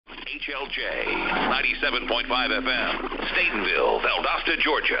WHLJ 97.5 FM, Statenville, Valdosta,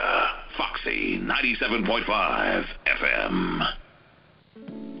 Georgia. Foxy 97.5 FM.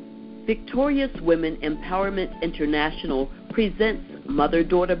 Victorious Women Empowerment International presents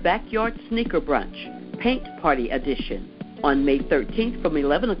Mother-Daughter Backyard Sneaker Brunch, Paint Party Edition, on May 13th from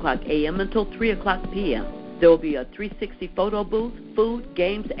 11 o'clock a.m. until 3 o'clock p.m. There will be a 360 photo booth, food,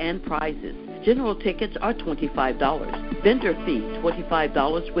 games, and prizes. General tickets are $25. Vendor fee,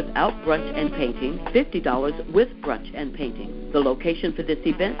 $25 without brunch and painting, $50 with brunch and painting. The location for this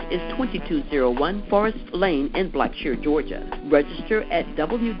event is 2201 Forest Lane in Blackshear, Georgia. Register at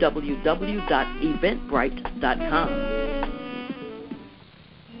www.eventbrite.com.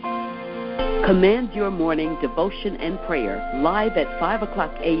 Command Your Morning Devotion and Prayer, live at 5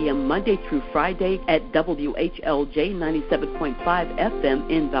 o'clock a.m. Monday through Friday at WHLJ 97.5 FM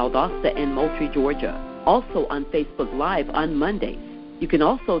in Valdosta and Moultrie, Georgia. Also on Facebook Live on Mondays. You can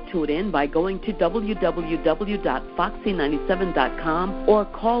also tune in by going to www.foxy97.com or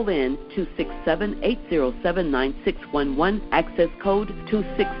call in 267-807-9611, access code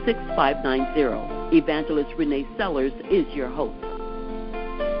 266590. Evangelist Renee Sellers is your host.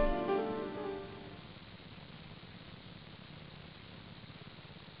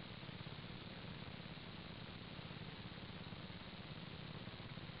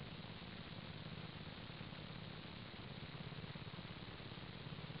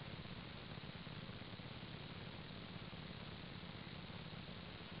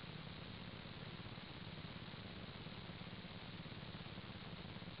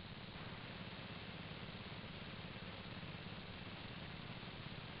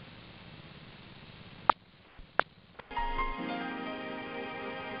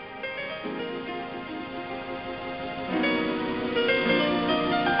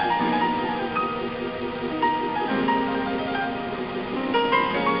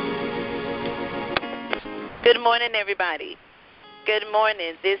 Good morning, everybody. Good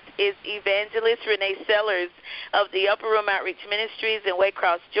morning. This is Evangelist Renee Sellers of the Upper Room Outreach Ministries in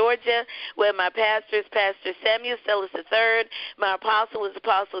Waycross, Georgia, where my pastor is Pastor Samuel Sellers III. My apostle is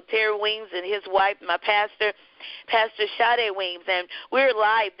Apostle Terry Weems, and his wife, my pastor, Pastor Sade Weems. And we're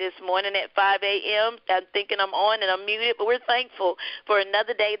live this morning at 5 a.m. I'm thinking I'm on and I'm muted, but we're thankful for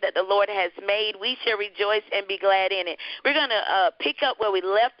another day that the Lord has made. We shall rejoice and be glad in it. We're going to pick up where we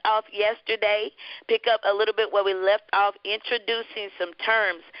left off yesterday, pick up a little bit where we left off, introducing some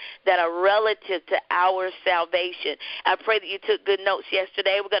terms that are relative to our salvation. I pray that you took good notes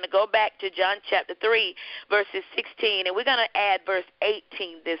yesterday. We're going to go back to John chapter 3, verses 16, and we're going to add verse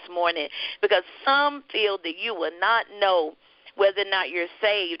 18 this morning, because some feel that you will not know whether or not you're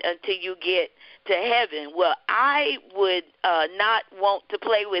saved until you get to heaven. Well, I would not want to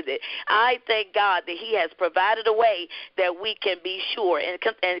play with it. I thank God that he has provided a way that we can be sure. And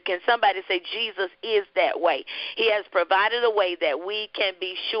can somebody say Jesus is that way? He has provided a way that we can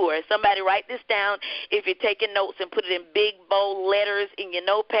be sure. Somebody write this down if you're taking notes, and put it in big, bold letters in your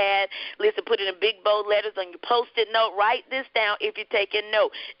notepad. Listen, put it in big, bold letters on your Post-it note. Write this down if you're taking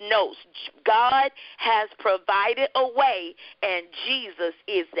notes. God has provided a way, and Jesus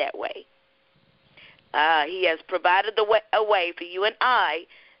is that way. He has provided a way for you and I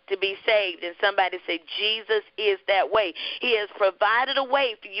to be saved. And somebody say, Jesus is that way. He has provided a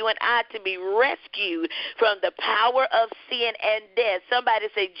way for you and I to be rescued from the power of sin and death. Somebody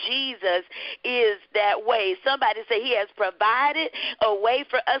say, Jesus is that way. Somebody say, he has provided a way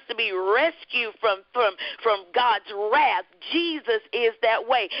for us to be rescued from God's wrath. Jesus is that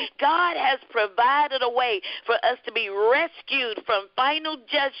way. God has provided a way for us to be rescued from final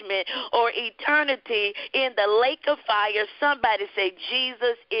judgment or eternity in the lake of fire. Somebody say,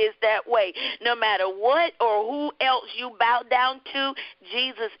 Jesus is that way. No matter what or who else you bow down to,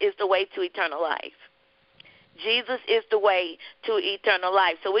 Jesus is the way to eternal life. Jesus is the way to eternal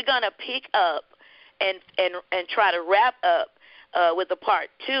life. So we're going to pick up and try to wrap up with a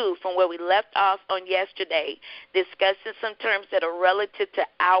part 2 from where we left off on yesterday, discussing some terms that are relative to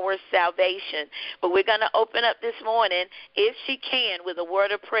our salvation. But we're going to open up this morning, if she can, with a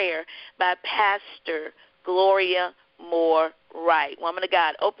word of prayer by Pastor Gloria Moore Wright. Woman of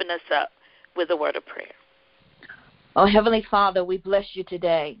God, open us up with a word of prayer. Oh, Heavenly Father, we bless you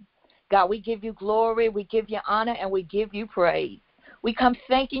today. God, we give you glory, we give you honor, and we give you praise. We come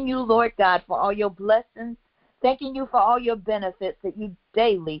thanking you, Lord God, for all your blessings, thanking you for all your benefits that you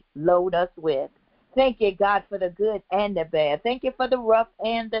daily load us with. Thank you, God, for the good and the bad. Thank you for the rough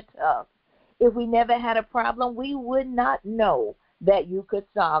and the tough. If we never had a problem, we would not know that you could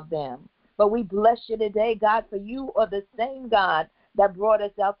solve them. But we bless you today, God, for you are the same God that brought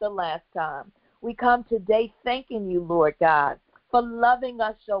us out the last time. We come today thanking you, Lord God, for loving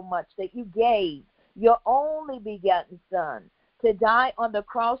us so much that you gave your only begotten Son to die on the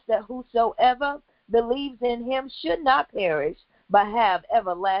cross, that whosoever believes in him should not perish but have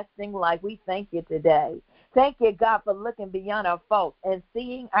everlasting life. We thank you today. Thank you, God, for looking beyond our faults and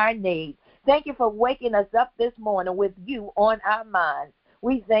seeing our needs. Thank you for waking us up this morning with you on our minds.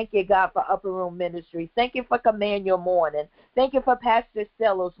 We thank you, God, for Upper Room Ministries. Thank you for Command Your Morning. Thank you for Pastor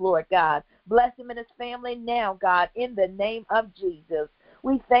Stellos, Lord God. Bless him and his family now, God, in the name of Jesus.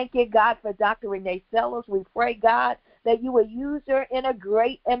 We thank you, God, for Dr. Renee Stellos. We pray, God, that you will use her in a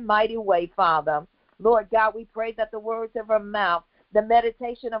great and mighty way, Father. Lord God, we pray that the words of her mouth, the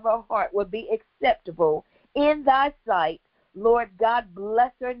meditation of her heart will be acceptable in thy sight. Lord God,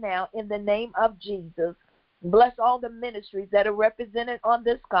 bless her now in the name of Jesus. Bless all the ministries that are represented on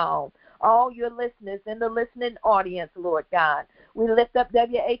this call, all your listeners in the listening audience, Lord God. We lift up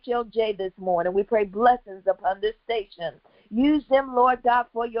WHLJ this morning. We pray blessings upon this station. Use them, Lord God,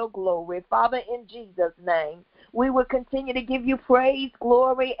 for your glory. Father, in Jesus' name, we will continue to give you praise,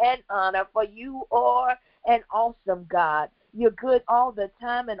 glory, and honor, for you are an awesome God. You're good all the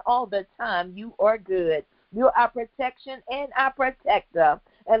time, and all the time you are good. You're our protection and our protector.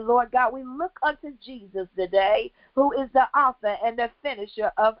 And, Lord God, we look unto Jesus today, who is the author and the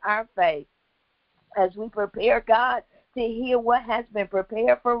finisher of our faith. As we prepare, God, to hear what has been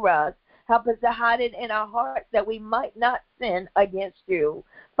prepared for us, help us to hide it in our hearts that we might not sin against you.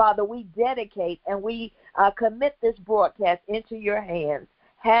 Father, we dedicate and we commit this broadcast into your hands.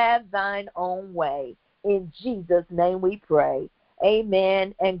 Have thine own way. In Jesus' name we pray.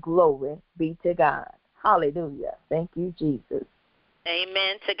 Amen, and glory be to God. Hallelujah. Thank you, Jesus.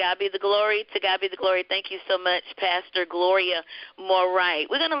 Amen. To God be the glory. To God be the glory. Thank you so much, Pastor Gloria Morright.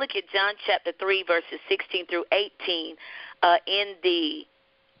 We're going to look at John chapter 3, verses 16 through 18 in the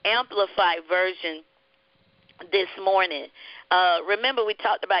Amplified Version this morning. Remember, we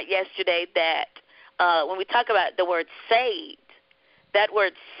talked about yesterday that when we talk about the word saved, that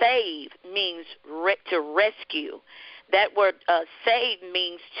word save means to rescue. That word save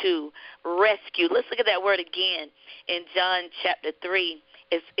means to rescue. Let's look at that word again in John chapter 3.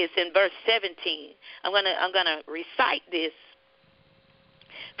 It's in verse 17. I'm gonna recite this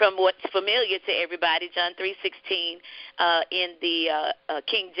from what's familiar to everybody. John 3:16 in the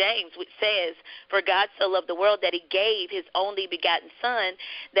King James, which says, "For God so loved the world that he gave his only begotten Son,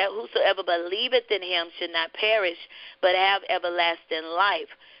 that whosoever believeth in him should not perish, but have everlasting life.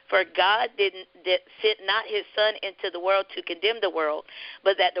 For God sent not his Son into the world to condemn the world,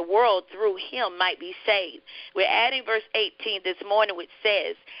 but that the world through him might be saved." We're adding verse 18 this morning, which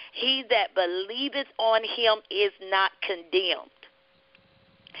says, "He that believeth on him is not condemned,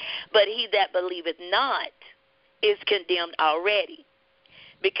 but he that believeth not is condemned already,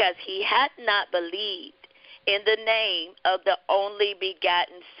 because he hath not believed in the name of the only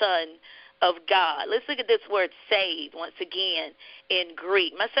begotten Son of God." Let's look at this word saved once again in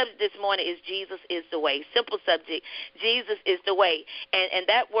Greek. My subject this morning is Jesus is the way. Simple subject. Jesus is the way. And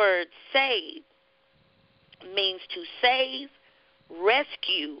that word save means to save,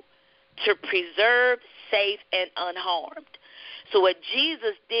 rescue, to preserve, safe, and unharmed. So what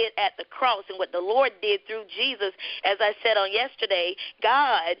Jesus did at the cross and what the Lord did through Jesus, as I said on yesterday,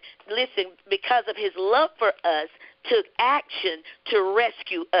 God, listen, because of his love for us, took action to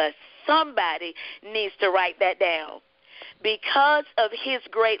rescue us. Somebody needs to write that down. Because of his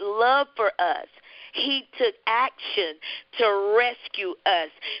great love for us, he took action to rescue us.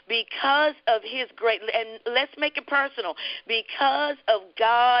 Because of his great, and let's make it personal, because of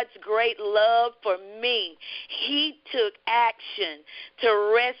God's great love for me, he took action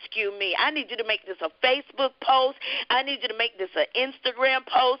to rescue me. I need you to make this a Facebook post. I need you to make this an Instagram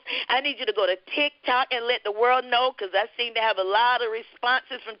post. I need you to go to TikTok and let the world know, because I seem to have a lot of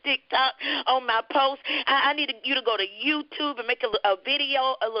responses from TikTok on my post. I need you to go to YouTube and make a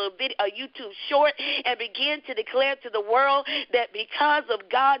video, a YouTube short, and begin to declare to the world that because of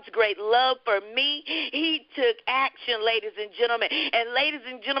God's great love for me, he took action, ladies and gentlemen. And ladies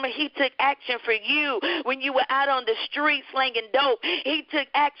and gentlemen, he took action for you when you were out on the street slinging dope. He took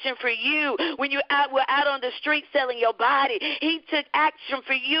action for you when you were out on the street selling your body. He took action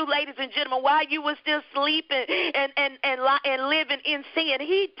for you, ladies and gentlemen, while you were still sleeping and living in sin.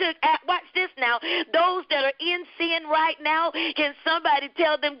 He took watch this now. Those that are in sin right now, can somebody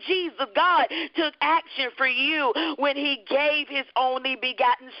tell them Jesus, God, took took action for you when he gave his only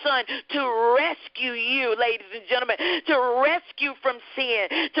begotten son to rescue you, ladies and gentlemen, to rescue from sin,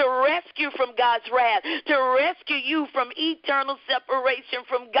 to rescue from God's wrath, to rescue you from eternal separation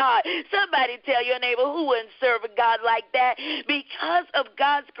from God. Somebody tell your neighbor, who wouldn't serve a God like that? Because of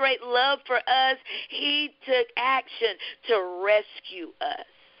God's great love for us, he took action to rescue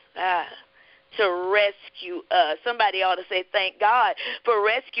us. To rescue us. Somebody ought to say, thank God for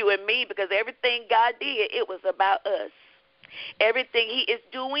rescuing me, because everything God did, it was about us. Everything he is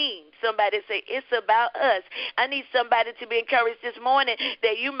doing, somebody say, it's about us. I need somebody to be encouraged this morning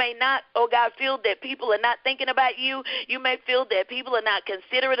that you may not, oh God, feel that people are not thinking about you. You may feel that people are not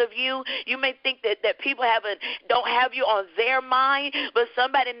considerate of you. You may think that people don't have you on their mind, but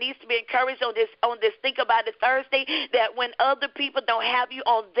somebody needs to be encouraged on this Think About It Thursday, that when other people don't have you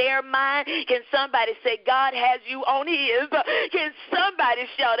on their mind, can somebody say, God has you on his? Can somebody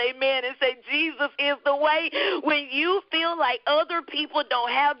shout amen and say, Jesus is the way? When you feel like other people don't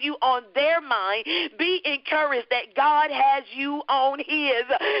have you on their mind, be encouraged that God has you on his.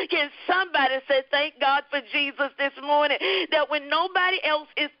 Can somebody say, thank God for Jesus this morning, that when nobody else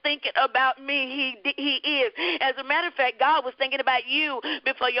is thinking about me, he is. As a matter of fact, God was thinking about you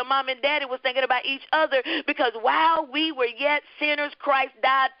before your mom and daddy was thinking about each other, because while we were yet sinners, Christ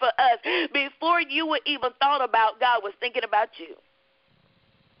died for us. Before you were even thought about, God was thinking about you.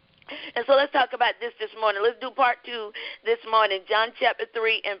 And so let's talk about this morning. Let's do part 2 this morning, John chapter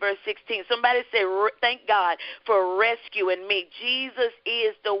 3 and verse 16. Somebody say, thank God for rescuing me. Jesus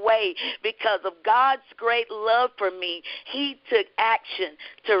is the way. Because of God's great love for me, he took action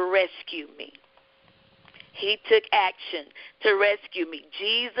to rescue me. He took action to rescue me.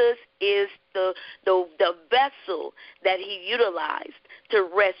 Jesus is the vessel that he utilized to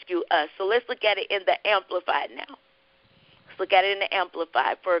rescue us. So let's look at it in the Amplified now. Look at it in the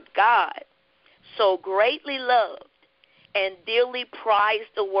Amplified. For God so greatly loved and dearly prized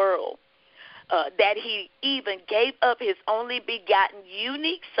the world that he even gave up his only begotten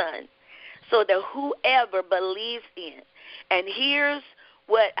unique son, so that whoever believes in. And here's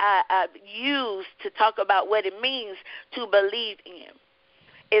what I use to talk about what it means to believe in.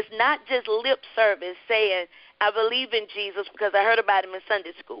 It's not just lip service saying, I believe in Jesus because I heard about him in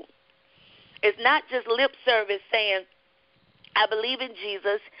Sunday school. It's not just lip service saying, I believe in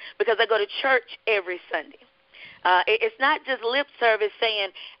Jesus because I go to church every Sunday. It's not just lip service saying,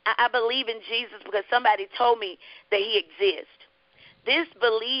 I believe in Jesus because somebody told me that he exists. This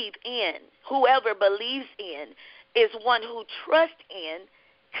believe in, whoever believes in, is one who trusts in,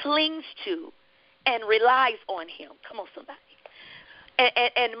 clings to, and relies on him. Come on, somebody.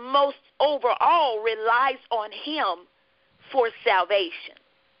 And most overall relies on him for salvation.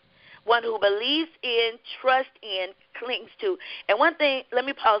 One who believes in, trusts in, clings to. And one thing, let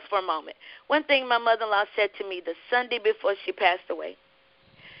me pause for a moment. One thing my mother-in-law said to me the Sunday before she passed away.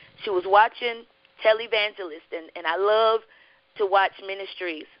 She was watching televangelist, and I love to watch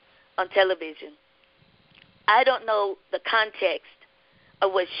ministries on television. I don't know the context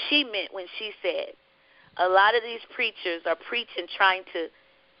of what she meant when she said, a lot of these preachers are preaching, trying to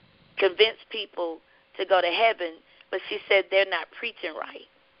convince people to go to heaven, but she said they're not preaching right.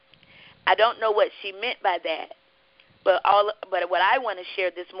 I don't know what she meant by that, but what I want to share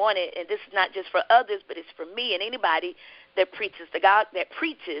this morning, and this is not just for others, but it's for me and anybody that preaches the God, that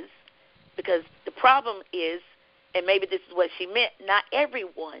preaches, because the problem is, and maybe this is what she meant, not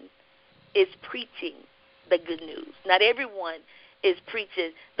everyone is preaching the good news. Not everyone is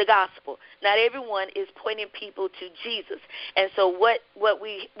preaching the gospel. Not everyone is pointing people to Jesus. And so what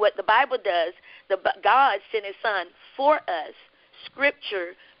the Bible does, God sent his son for us.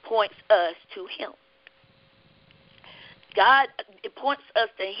 Scripture points us to him. God points us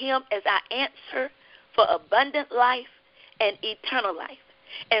to him as our answer for abundant life and eternal life.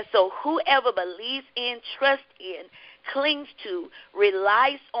 And so whoever believes in, trusts in, clings to,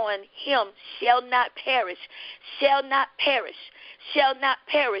 relies on him shall not perish, shall not perish, shall not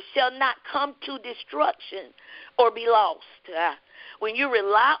perish, shall not come to destruction or be lost. When you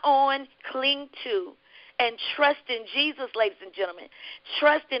rely on, cling to, and trust in Jesus, ladies and gentlemen,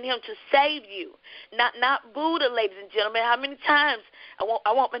 trust in him to save you, not Buddha, ladies and gentlemen. How many times I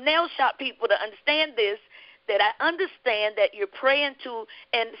want my nail shop people to understand this, that I understand that you're praying to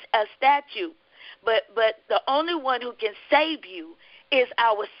a statue, but the only one who can save you is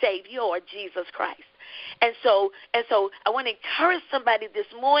our Savior, Jesus Christ. And so I want to encourage somebody this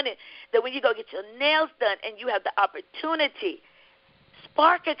morning that when you go get your nails done and you have the opportunity,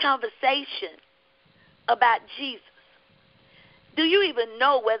 spark a conversation about Jesus. Do you even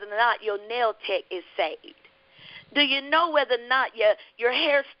know whether or not your nail tech is saved? Do you know whether or not your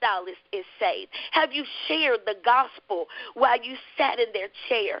hairstylist is saved? Have you shared the gospel while you sat in their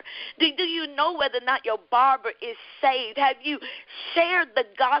chair? Do you know whether or not your barber is saved? Have you shared the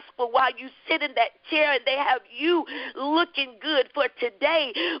gospel while you sit in that chair and they have you looking good for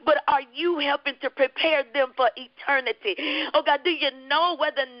today, but are you helping to prepare them for eternity? Oh, God, do you know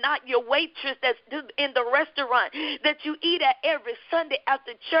whether or not your waitress that's in the restaurant that you eat at every Sunday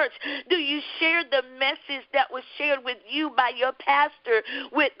after church, do you share the message that was shared with you by your pastor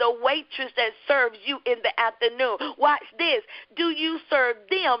with the waitress that serves you in the afternoon? Watch this. Do you serve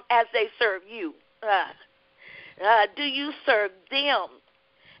them as they serve you? Do you serve them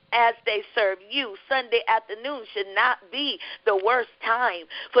as they serve you? Sunday afternoon should not be the worst time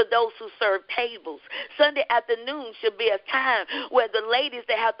for those who serve tables. Sunday afternoon should be a time where the ladies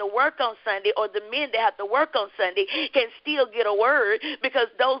that have to work on Sunday or the men that have to work on Sunday can still get a word, because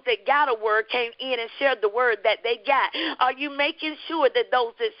those that got a word came in and shared the word that they got. Are you making sure that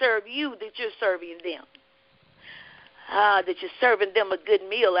those that serve you, that you're serving them? That you're serving them a good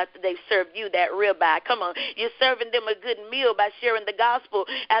meal after they've served you that ribeye. Come on. You're serving them a good meal by sharing the gospel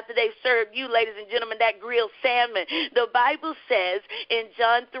after they've served you, ladies and gentlemen, that grilled salmon. The Bible says in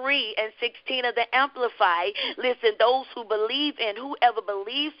John 3:16 of the Amplified, listen, those who believe in, whoever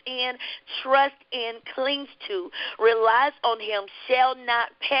believes in, trusts in, clings to, relies on him, shall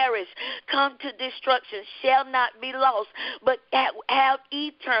not perish, come to destruction, shall not be lost, but have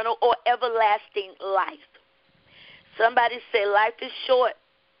eternal or everlasting life. Somebody say life is short,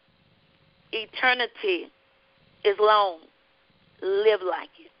 eternity is long. Live like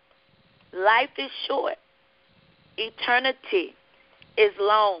it. Life is short, eternity is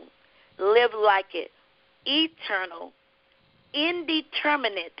long. Live like it. Eternal,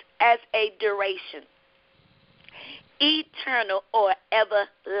 indeterminate as a duration. Eternal or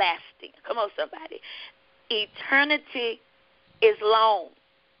everlasting. Come on, somebody. Eternity is long.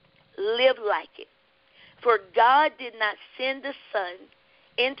 Live like it. For God did not send the Son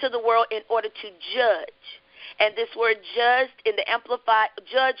into the world in order to judge. And this word judged in the Amplified,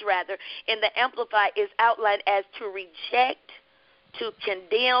 in the Amplified is outlined as to reject, to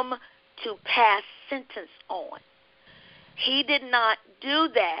condemn, to pass sentence on. He did not do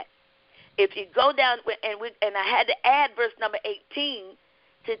that. If you go down, and I had to add verse number 18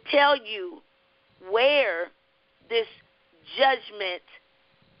 to tell you where this judgment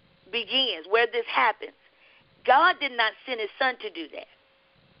begins, where this happens. God did not send his Son to do that.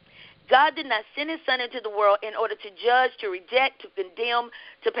 God did not send his Son into the world in order to judge, to reject, to condemn,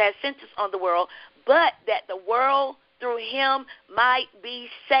 to pass sentence on the world, but that the world through him might be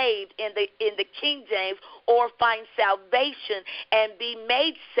saved in the King James, or find salvation and be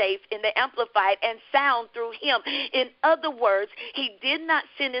made safe in the Amplified, and sound through him. In other words, he did not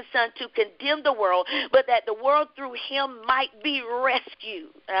send his Son to condemn the world, but that the world through him might be rescued.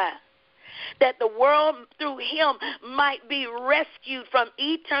 That the world through him might be rescued from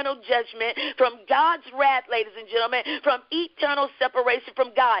eternal judgment, from God's wrath, ladies and gentlemen, from eternal separation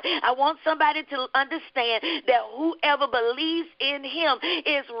from God. I want somebody to understand that whoever believes in him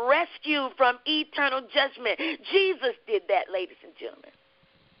is rescued from eternal judgment. Jesus did that, ladies and gentlemen.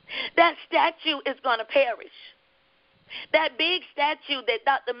 That statue is going to perish. That big statue that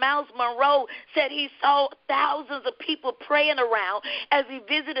Dr. Miles Monroe said he saw thousands of people praying around as he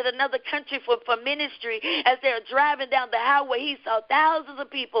visited another country for ministry. As they were driving down the highway, he saw thousands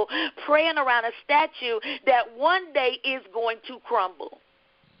of people praying around a statue that one day is going to crumble.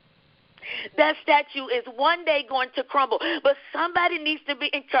 That statue is one day going to crumble. But somebody needs to be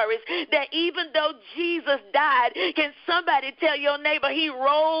encouraged that even though Jesus died, can somebody tell your neighbor he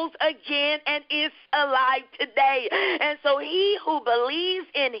rose again and is alive today? And so he who believes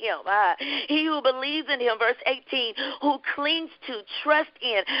in him, verse 18, who clings to, trusts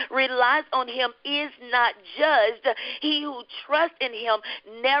in, relies on him, is not judged. He who trusts in him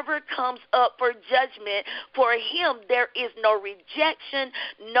never comes up for judgment. For him there is no rejection,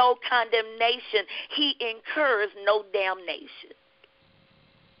 no condemnation. He incurs no damnation.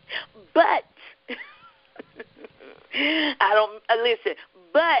 But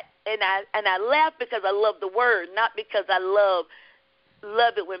I laugh because I love the word, not because I love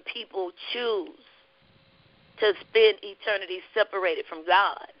it when people choose to spend eternity separated from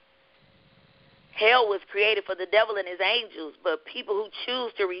God. Hell was created for the devil and his angels, but people who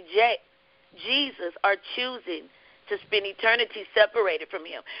choose to reject Jesus are choosing to spend eternity separated from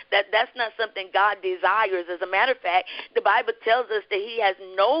him. That's not something God desires. As a matter of fact, the Bible tells us that he has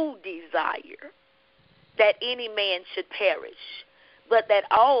no desire that any man should perish, but that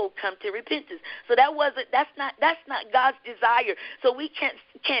all come to repentance. So that's not God's desire. So we can't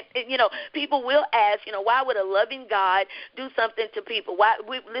people will ask, why would a loving God do something to people?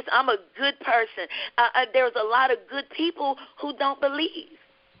 Listen, I'm a good person. There's a lot of good people who don't believe.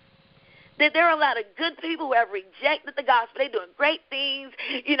 There are a lot of good people who have rejected the gospel. They're doing great things.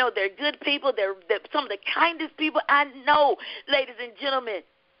 They're good people. They're some of the kindest people I know, ladies and gentlemen,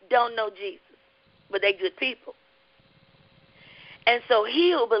 don't know Jesus, but they're good people. And so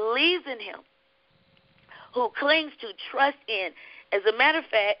he who believes in him, who clings to, trust in. As a matter of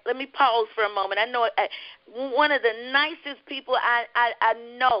fact, let me pause for a moment. I know one of the nicest people I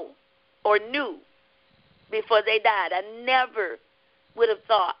know or knew before they died. I never would have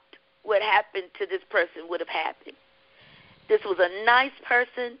thought what happened to this person would have happened. This was a nice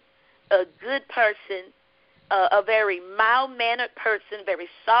person, a good person, a very mild-mannered person, very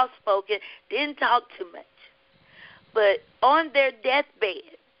soft-spoken, didn't talk too much. But on their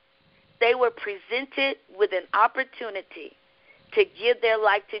deathbed, they were presented with an opportunity to give their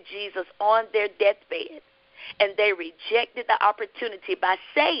life to Jesus on their deathbed. And they rejected the opportunity by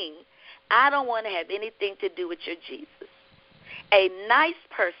saying, I don't want to have anything to do with your Jesus. A nice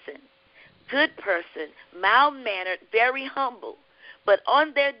person, good person, mild-mannered, very humble, but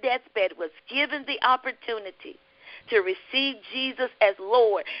on their deathbed was given the opportunity to receive Jesus as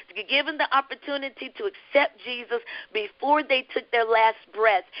Lord, given the opportunity to accept Jesus before they took their last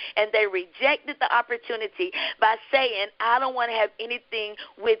breath, and they rejected the opportunity by saying, I don't want to have anything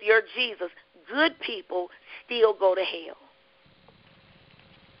with your Jesus. Good people still go to hell.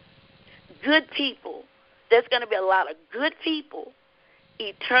 Good people. There's going to be a lot of good people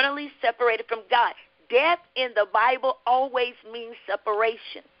eternally separated from God. Death in the Bible always means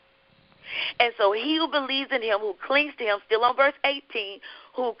separation. And so he who believes in him, who clings to him, still on verse 18,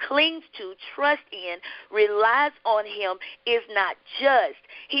 who clings to, trusts in, relies on him, is not judged.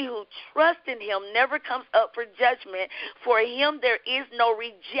 He who trusts in him never comes up for judgment. For him there is no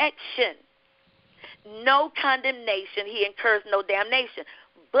rejection, no condemnation. He incurs no damnation.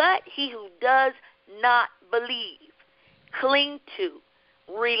 But he who does not believe, cling to,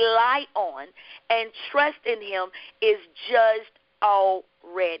 rely on, and trust in him is judged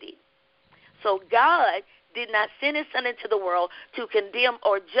already. So God did not send his son into the world to condemn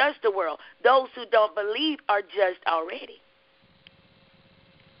or judge the world. Those who don't believe are judged already.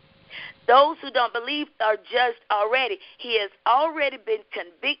 Those who don't believe are judged already. He has already been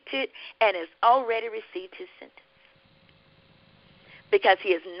convicted and has already received his sentence. Because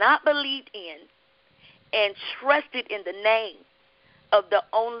he has not believed in and trusted in the name of the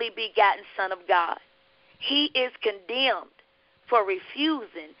only begotten Son of God. He is condemned for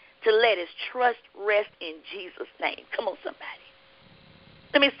refusing to let his trust rest in Jesus' name. Come on, somebody.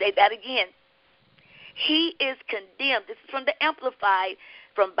 Let me say that again. He is condemned. This is from the Amplified,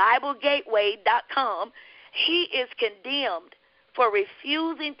 from BibleGateway.com. He is condemned for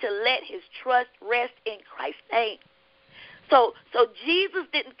refusing to let his trust rest in Christ's name. So Jesus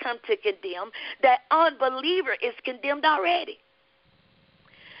didn't come to condemn. That unbeliever is condemned already.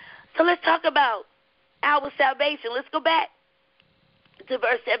 So let's talk about our salvation. Let's go back to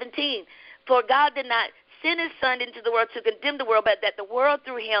verse 17. For God did not send his son into the world to condemn the world, but that the world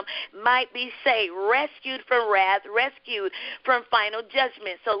through him might be saved, rescued from wrath, rescued from final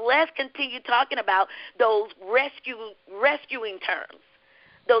judgment. So let's continue talking about those rescuing terms,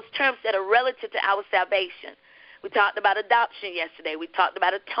 those terms that are relative to our salvation. We talked about adoption yesterday. We talked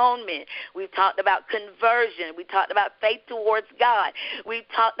about atonement. We talked about conversion. We talked about faith towards God. We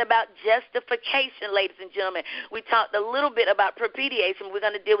talked about justification, ladies and gentlemen. We talked a little bit about propitiation. We're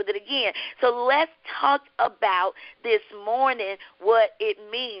going to deal with it again. So let's talk about this morning what it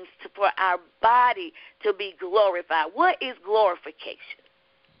means for our body to be glorified. What is glorification?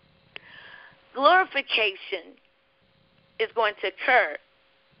 Glorification is going to occur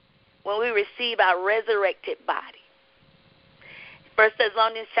when we receive our resurrected body. 1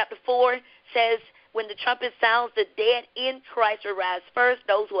 Thessalonians chapter 4 says, when the trumpet sounds, the dead in Christ will rise first.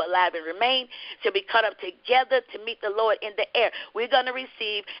 Those who are alive and remain shall be caught up together to meet the Lord in the air. We're going to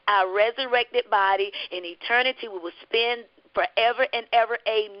receive our resurrected body in eternity. We will spend forever and ever.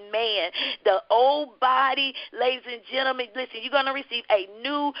 Amen. The old body, ladies and gentlemen, listen, you're going to receive a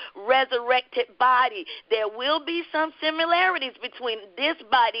new resurrected body. There will be some similarities between this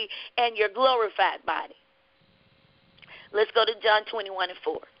body and your glorified body. Let's go to John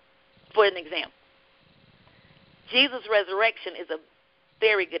 21:4 for an example. Jesus' resurrection is a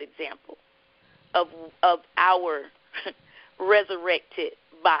very good example of our resurrected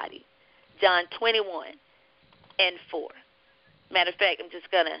body. John 21:4. Matter of fact, I'm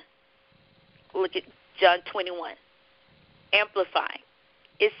just going to look at John 21. Amplify.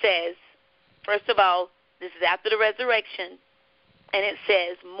 It says, first of all, this is after the resurrection, and it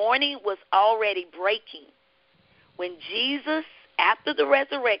says, morning was already breaking when Jesus, after the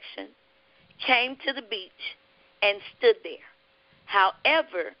resurrection, came to the beach and stood there.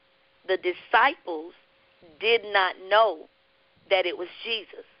 However, the disciples did not know that it was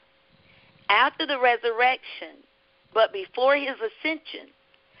Jesus. After the resurrection, but before his ascension,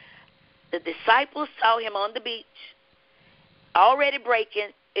 the disciples saw him on the beach, already breaking.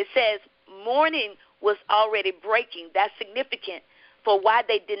 It says morning was already breaking. That's significant for why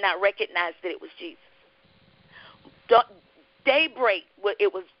they did not recognize that it was Jesus. Daybreak,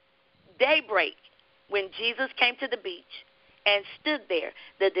 it was daybreak when Jesus came to the beach and stood there.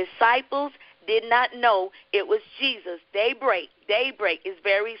 The disciples did not know it was Jesus. Daybreak is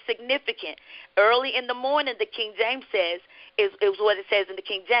very significant. Early in the morning, the King James says, is what it says in the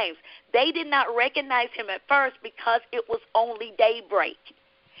King James. They did not recognize him at first because it was only daybreak.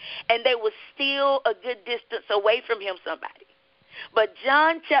 And they were still a good distance away from him, somebody. But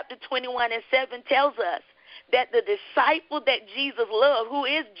John chapter 21 and 7 tells us that the disciple that Jesus loved, who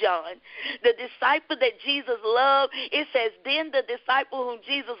is John, the disciple that Jesus loved, it says, then the disciple whom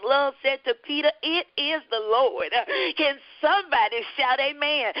Jesus loved said to Peter, it is the Lord. Can somebody shout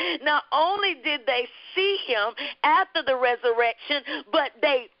amen? Not only did they see him after the resurrection, but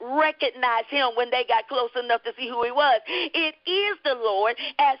they recognized him when they got close enough to see who he was. It is the Lord.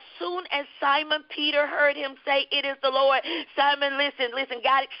 As soon as Simon Peter heard him say, it is the Lord, Simon, listen,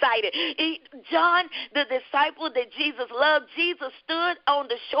 got excited. John, the disciple that Jesus loved, Jesus stood on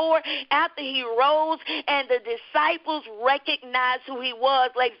the shore after he rose, and the disciples recognized who he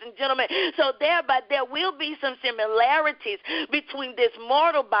was, ladies and gentlemen. So thereby there will be some similarities between this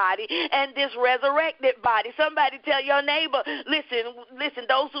mortal body and this resurrected body. Somebody tell your neighbor, listen,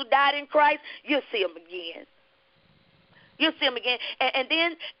 those who died in Christ, you'll see them again. You'll see them again.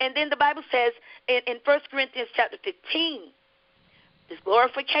 And then the Bible says in 1 Corinthians chapter 15, this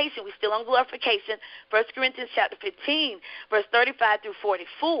glorification, we're still on glorification, 1 Corinthians chapter 15, verse 35 through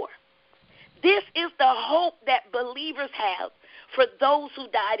 44. This is the hope that believers have for those who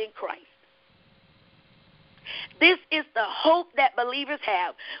died in Christ. This is the hope that believers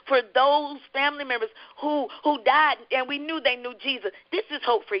have for those family members who died and we knew they knew Jesus. This is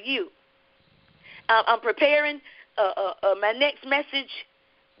hope for you. I'm preparing my next message.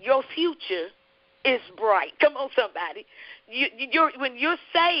 Your future is bright. Come on, somebody. When you're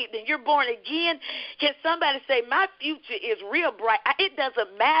saved and you're born again, can somebody say, my future is real bright? It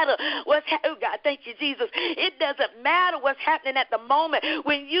doesn't matter what's happening. Oh, God, thank you, Jesus. It doesn't matter what's happening at the moment.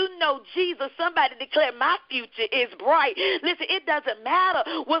 When you know Jesus, somebody declare, my future is bright. Listen, it doesn't matter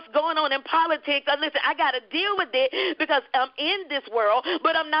what's going on in politics. Listen, I got to deal with it because I'm in this world,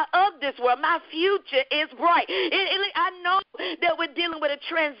 but I'm not of this world. My future is bright. I know that we're dealing with a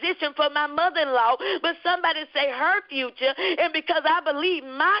transition for my mother-in-law, but somebody say her future, and because I believe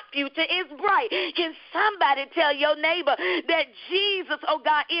my future is bright. Can somebody tell your neighbor that Jesus, oh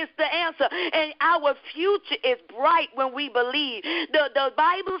God, is the answer, and our future is bright when we believe. The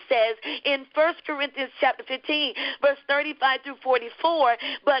Bible says in 1 Corinthians chapter 15, verse 35 through 44,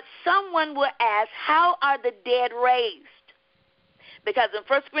 but someone will ask, how are the dead raised? Because in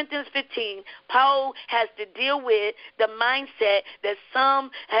 1 Corinthians 15, Paul has to deal with the mindset that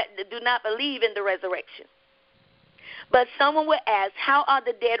some do not believe in the resurrection. But someone will ask, how are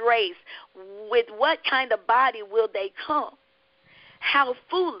the dead raised? With what kind of body will they come? How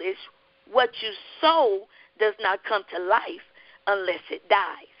foolish, what you sow does not come to life unless it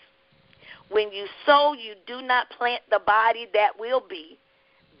dies. When you sow, you do not plant the body that will be,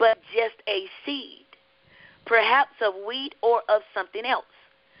 but just a seed, perhaps of wheat or of something else.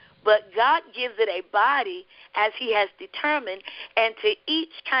 But God gives it a body as he has determined, and to each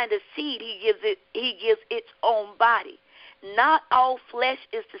kind of seed he gives its own body. Not all flesh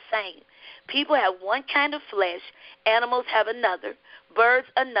is the same. People have one kind of flesh, animals have another, birds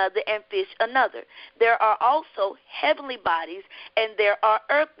another, and fish another. There are also heavenly bodies and there are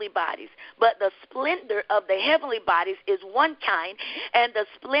earthly bodies, but the splendor of the heavenly bodies is one kind, and the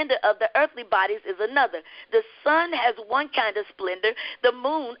splendor of the earthly bodies is another. The sun has one kind of splendor, the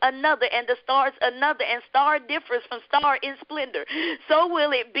moon another, and the stars another, and star differs from star in splendor. So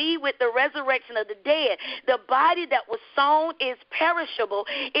will it be with the resurrection of the dead. The body that was sown is perishable,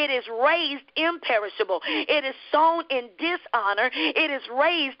 it is raised imperishable. It is sown in dishonor, It is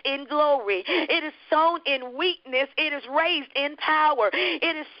raised in glory. It is sown in weakness. It is raised in power.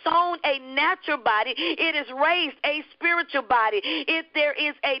 It is sown a natural body. It is raised a spiritual body. If there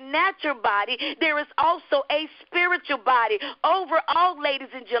is a natural body, there is also a spiritual body. Overall, ladies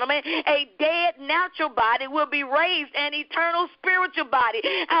and gentlemen, a dead natural body will be raised an eternal spiritual body.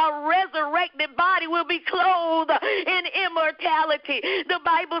 Our resurrected body will be clothed in immortality. The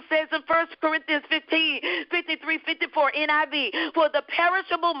Bible says in 1 Corinthians 53-54 NIV, for the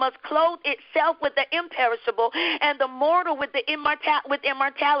perishable must clothe itself with the imperishable, and the mortal with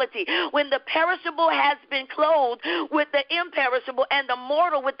immortality. When the perishable has been clothed with the imperishable, and the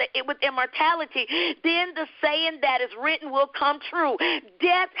mortal with immortality, then the saying that is written will come true.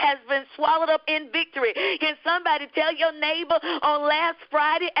 Death has been swallowed up in victory. Can somebody tell your neighbor on last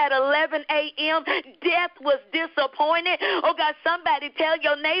Friday at 11 a.m. death was disappointed? Oh God, somebody tell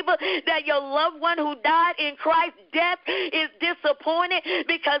your neighbor that your loved one who died in Christ, death is disappointed,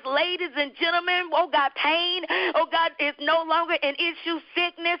 because ladies and gentlemen, oh God, pain, oh God, is no longer an issue.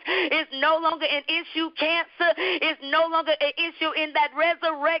 Sickness is no longer an issue. Cancer is no longer an issue in that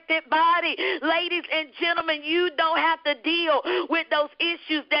resurrected body. Ladies and gentlemen, you don't have to deal with those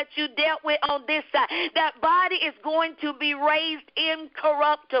issues that you dealt with on this side. That body is going to be raised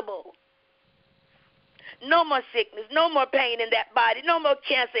incorruptible. No more sickness, no more pain in that body, no more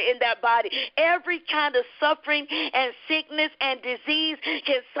cancer in that body. Every kind of suffering and sickness and disease,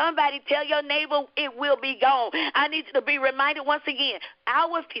 can somebody tell your neighbor it will be gone? I need you to be reminded once again,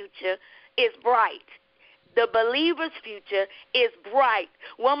 our future is bright. The believer's future is bright.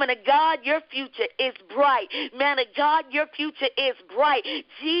 Woman of God, your future is bright. Man of God, your future is bright.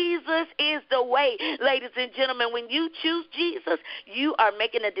 Jesus is the way. Ladies and gentlemen, when you choose Jesus, you are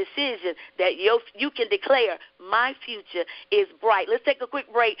making a decision that you can declare, my future is bright. Let's take a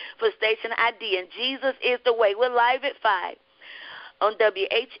quick break for Station ID, and Jesus is the way. We're live at 5 on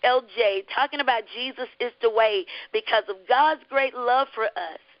WHLJ, talking about Jesus is the way. Because of God's great love for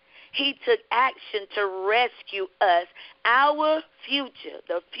us, He took action to rescue us. Our future,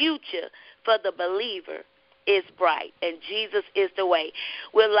 the future for the believer, is bright, and Jesus is the way.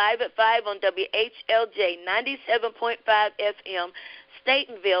 We're live at 5 on WHLJ 97.5 FM,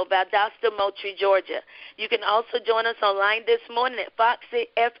 Statenville, Valdosta, Moultrie, Georgia. You can also join us online this morning at Foxy,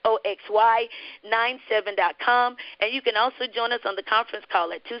 FOXY97.com, and you can also join us on the conference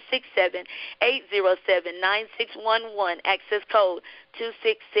call at 267-807-9611, access code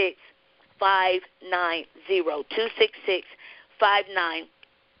 266-590, 266-590.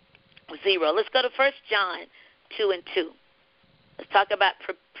 Let's go to 1 John 2:2. Let's talk about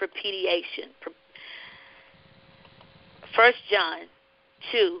propitiation. 1 John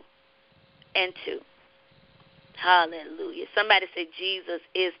 2:2. Hallelujah. Somebody say Jesus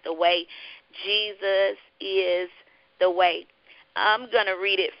is the way. Jesus is the way. I'm going to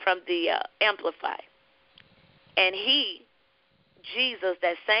read it from the Amplify. And He, Jesus,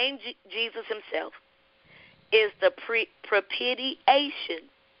 that same Jesus Himself, is the propitiation,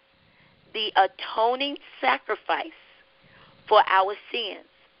 the atoning sacrifice for our sins,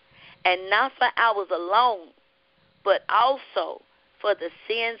 and not for ours alone, but also for the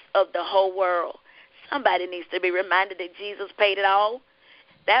sins of the whole world. Somebody needs to be reminded that Jesus paid it all.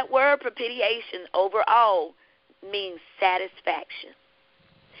 That word propitiation overall means satisfaction.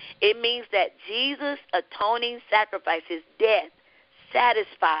 It means that Jesus' atoning sacrifice, His death,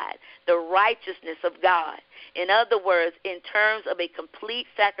 satisfied the righteousness of God. In other words, in terms of a complete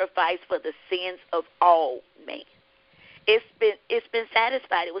sacrifice for the sins of all men. It's been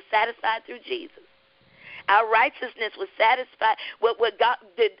satisfied. It was satisfied through Jesus. Our righteousness was satisfied.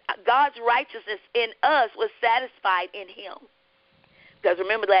 God's righteousness in us was satisfied in Him. Because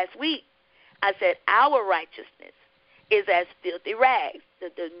remember last week, I said our righteousness is as filthy rags.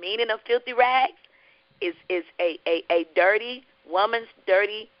 The meaning of filthy rags is a dirty woman's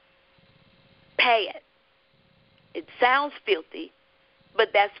dirty pad. It sounds filthy,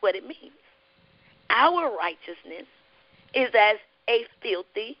 but that's what it means. Our righteousness is as a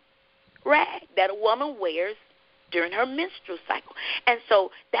filthy rag that a woman wears during her menstrual cycle. And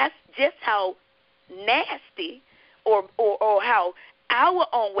so that's just how nasty or how our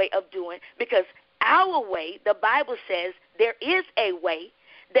own way of doing, because our way, the Bible says there is a way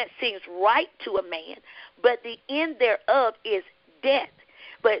that seems right to a man, but the end thereof is death.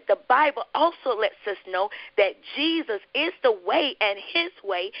 But the Bible also lets us know that Jesus is the way, and His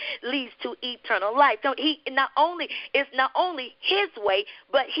way leads to eternal life. So it's not only His way,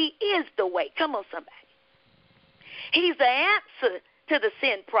 but He is the way. Come on, somebody. He's the answer to the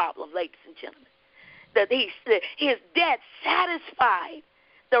sin problem, ladies and gentlemen. His death satisfied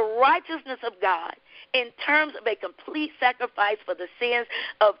the righteousness of God in terms of a complete sacrifice for the sins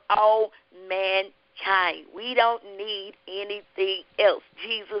of all mankind. We don't need anything else.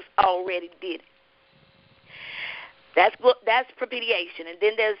 Jesus already did it. That's propitiation. And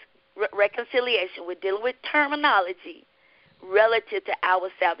then there's reconciliation. We're dealing with terminology relative to our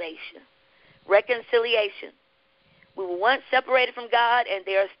salvation. Reconciliation. We were once separated from God, and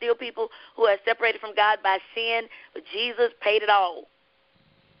there are still people who are separated from God by sin, but Jesus paid it all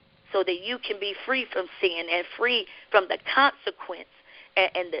so that you can be free from sin and free from the consequence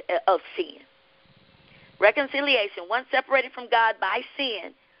of sin. Reconciliation. Once separated from God by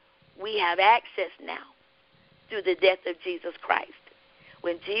sin, we have access now through the death of Jesus Christ.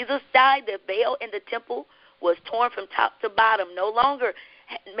 When Jesus died, the veil in the temple was torn from top to bottom, no longer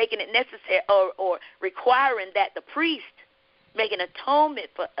making it necessary or requiring that the priest make an atonement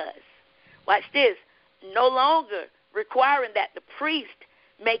for us. Watch this. No longer requiring that the priest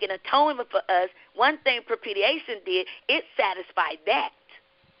make an atonement for us. One thing propitiation did, it satisfied that.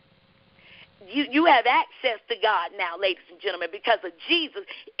 You have access to God now, ladies and gentlemen, because of Jesus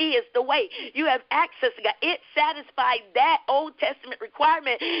is the way. You have access to God. It satisfied that Old Testament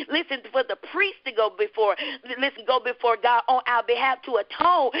requirement. Listen, for the priest to go before God on our behalf to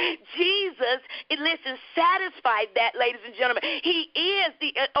atone. Jesus, satisfied that, ladies and gentlemen. He is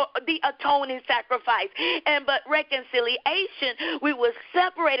the atoning sacrifice. But reconciliation, we were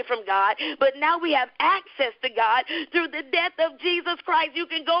separated from God, but now we have access to God through the death of Jesus Christ. You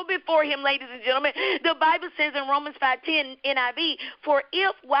can go before him, ladies and gentlemen. The Bible says in Romans 5:10 NIV, for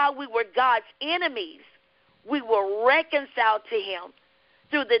if while we were God's enemies, we were reconciled to him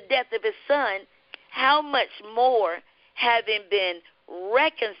through the death of his son, how much more, having been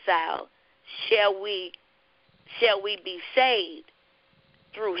reconciled, shall we be saved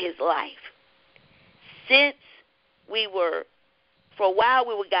through his life? Since for a while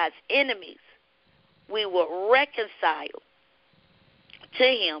we were God's enemies, we were reconciled to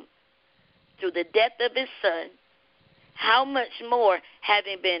him through the death of his son, how much more,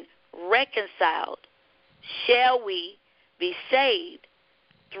 having been reconciled, shall we be saved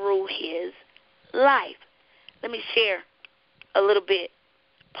through his life? Let me share a little bit.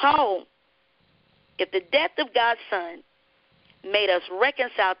 Paul, if the death of God's son made us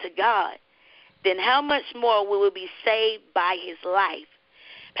reconciled to God, then how much more will we be saved by his life?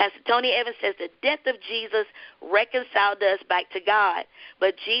 Pastor Tony Evans says the death of Jesus reconciled us back to God,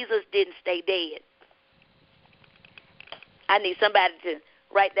 but Jesus didn't stay dead. I need somebody to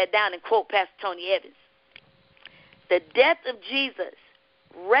write that down and quote Pastor Tony Evans. The death of Jesus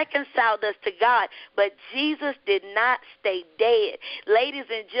reconciled us to God, but Jesus did not stay dead. Ladies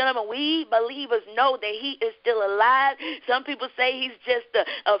and gentlemen, we believers know that he is still alive. Some people say he's just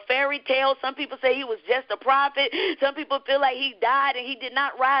a fairy tale. Some people say he was just a prophet. Some people feel like he died and he did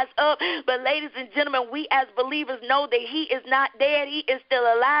not rise up. But ladies and gentlemen, we as believers know that he is not dead. He is still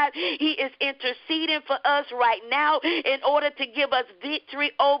alive. He is interceding for us right now in order to give us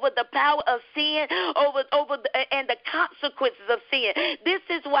victory over the power of sin, and the consequences of sin. This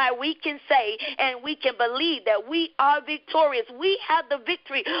is why we can say and we can believe that we are victorious. We have the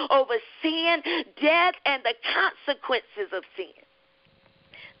victory over sin, death, and the consequences of sin.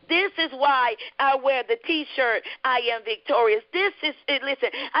 This is why I wear the T-shirt, I am victorious. Listen,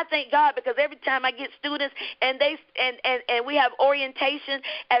 I thank God because every time I get students and we have orientation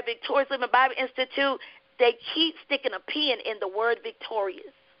at Victorious Living Bible Institute, they keep sticking a pin in the word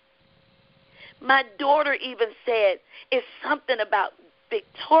victorious. My daughter even said it's something about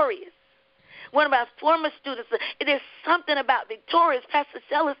victorious. One of my former students said, there's something about victorious. Pastor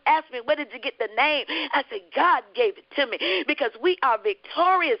Sellers asked me, where did you get the name? I said, God gave it to me because we are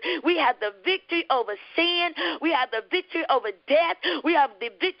victorious. We have the victory over sin. We have the victory over death. We have the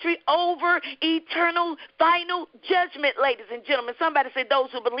victory over eternal final judgment, ladies and gentlemen. Somebody said, those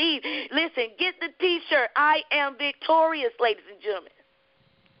who believe. Listen, get the T-shirt. I am victorious, ladies and gentlemen.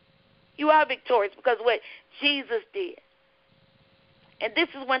 You are victorious because of what Jesus did. And this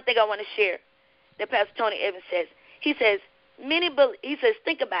is one thing I want to share that Pastor Tony Evans says. He says,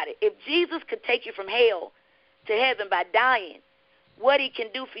 think about it. If Jesus could take you from hell to heaven by dying, what he can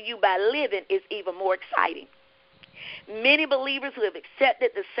do for you by living is even more exciting. Many believers who have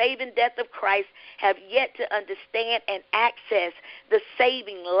accepted the saving death of Christ have yet to understand and access the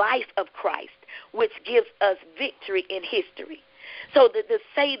saving life of Christ, which gives us victory in history. So the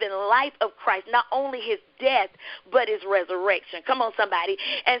saving life of Christ, not only his death, but his resurrection. Come on, somebody.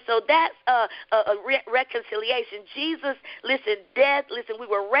 And so that's a reconciliation. Jesus, we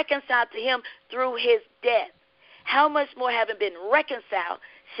were reconciled to him through his death. How much more, having been reconciled,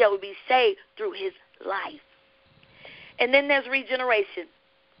 shall we be saved through his life? And then there's regeneration.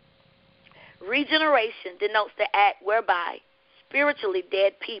 Regeneration denotes the act whereby spiritually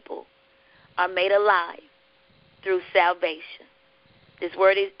dead people are made alive through salvation. This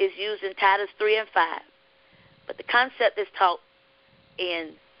word is used in Titus 3 and 5. But the concept is taught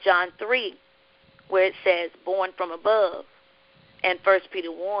in John 3, where it says born from above, and 1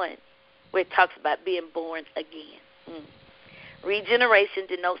 Peter 1, where it talks about being born again. Regeneration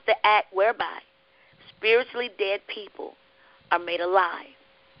denotes the act whereby spiritually dead people are made alive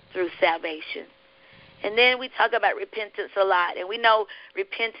through salvation. And then we talk about repentance a lot, and we know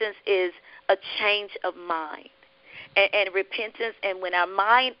repentance is a change of mind. And repentance, and when our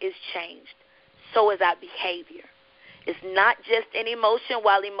mind is changed, so is our behavior. It's not just an emotion.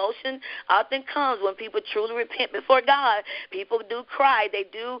 While emotion often comes when people truly repent before God, people do cry. They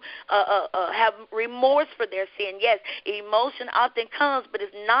do have remorse for their sin. Yes, emotion often comes, but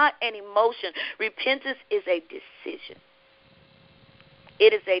it's not an emotion. Repentance is a decision.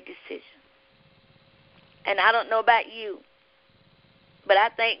 It is a decision. And I don't know about you, but I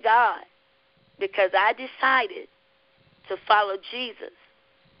thank God because I decided to follow Jesus.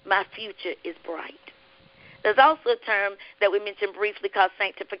 My future is bright. There's also a term that we mentioned briefly called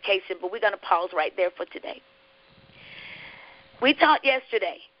sanctification, but we're going to pause right there for today. We talked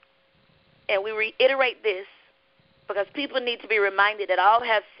yesterday, and we reiterate this because people need to be reminded that all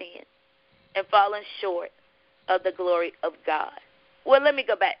have sinned and fallen short of the glory of God. Well, let me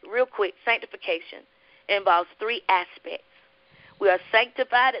go back real quick. Sanctification involves three aspects. We are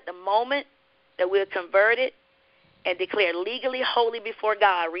sanctified at the moment that we are converted and declared legally holy before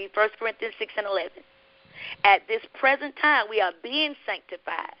God. Read 1 Corinthians 6 and 11. At this present time, we are being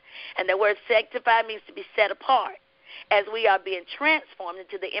sanctified. And the word sanctified means to be set apart as we are being transformed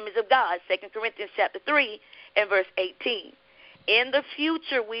into the image of God. 2 Corinthians chapter 3 and verse 18. In the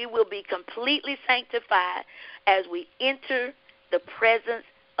future, we will be completely sanctified as we enter the presence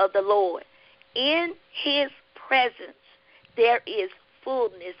of the Lord. In his presence, there is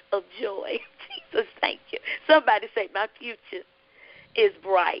fullness of joy. Jesus, thank you. Somebody say, my future is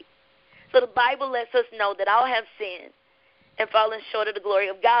bright. So the Bible lets us know that all have sinned and fallen short of the glory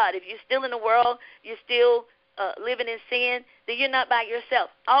of God. If you're still in the world, you're still living in sin, then you're not by yourself.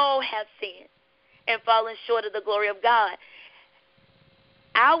 All have sinned and fallen short of the glory of God.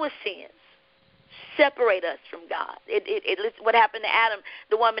 Our sins separate us from God. It's what happened to Adam,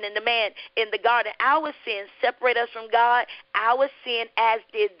 the woman, and the man in the garden. Our sins separate us from God. Our sin, as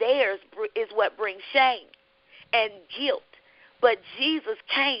did theirs, is what brings shame and guilt. But Jesus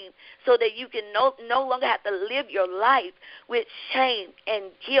came so that you can no longer have to live your life with shame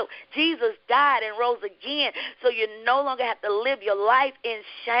and guilt. Jesus died and rose again so you no longer have to live your life in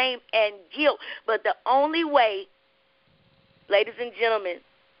shame and guilt. But the only way, ladies and gentlemen,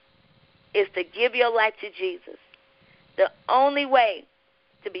 is to give your life to Jesus. The only way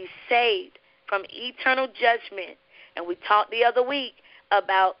to be saved from eternal judgment, and we talked the other week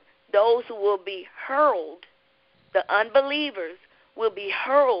about those who will be hurled, the unbelievers will be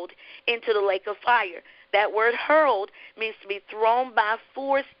hurled into the lake of fire. That word hurled means to be thrown by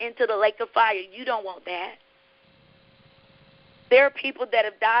force into the lake of fire. You don't want that. There are people that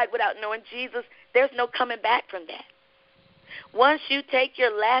have died without knowing Jesus. There's no coming back from that. Once you take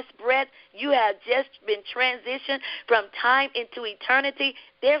your last breath, you have just been transitioned from time into eternity.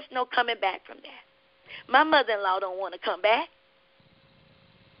 There's no coming back from that. My mother-in-law don't want to come back.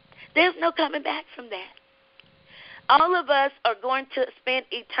 There's no coming back from that. All of us are going to spend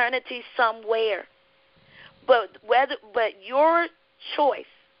eternity somewhere. But your choice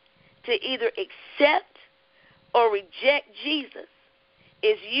to either accept or reject Jesus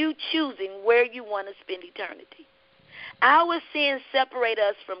is you choosing where you want to spend eternity. Our sins separate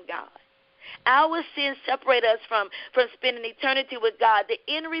us from God. Our sins separate us from spending eternity with God. The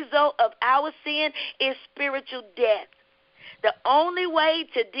end result of our sin is spiritual death. The only way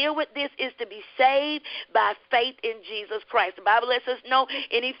to deal with this is to be saved by faith in Jesus Christ. The Bible lets us know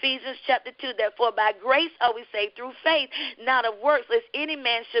in Ephesians chapter 2, therefore by grace are we saved through faith, not of works, lest any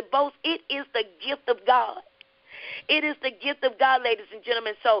man should boast. It is the gift of God. It is the gift of God, ladies and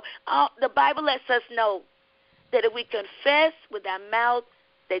gentlemen. So the Bible lets us know that if we confess with our mouth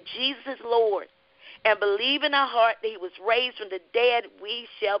that Jesus is Lord and believe in our heart that he was raised from the dead, we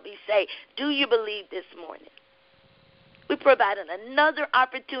shall be saved. Do you believe this morning? We provided another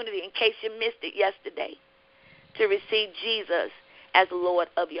opportunity in case you missed it yesterday to receive Jesus as Lord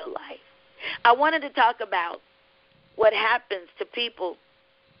of your life. I wanted to talk about what happens to people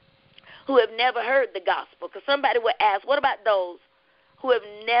who have never heard the gospel, because somebody would ask, what about those who have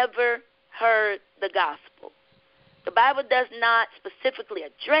never heard the gospel? The Bible does not specifically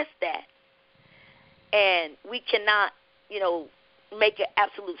address that, and we cannot, make an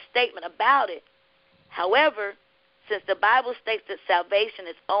absolute statement about it. However, since the Bible states that salvation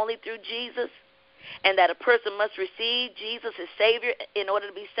is only through Jesus and that a person must receive Jesus as Savior in order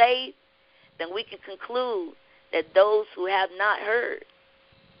to be saved, then we can conclude that those who have not heard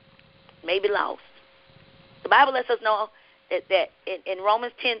may be lost. The Bible lets us know that in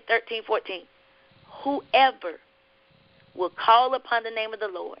Romans 10:13-14, whoever will call upon the name of the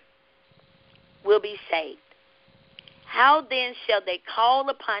Lord will be saved. How then shall they call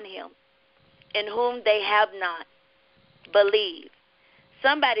upon him in whom they have not believed?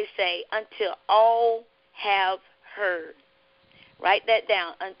 Somebody say, until all have heard. Write that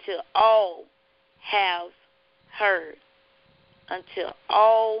down. Until all have heard. Until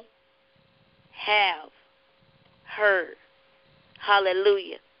all have heard.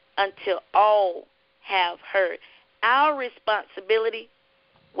 Hallelujah. Until all have heard. Our responsibility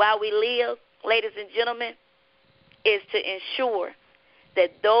while we live, ladies and gentlemen, is to ensure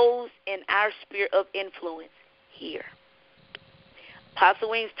that those in our sphere of influence hear. Apostle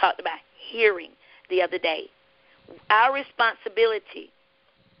Weems talked about hearing the other day. Our responsibility,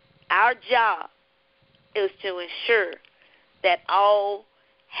 our job, is to ensure that all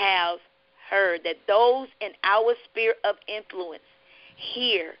have heard, that those in our sphere of influence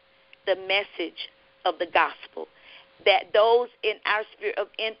hear the message of the gospel, that those in our sphere of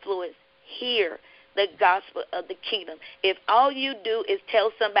influence hear the gospel of the kingdom. If all you do is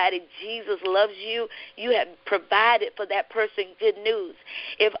tell somebody Jesus loves you, you have provided for that person good news.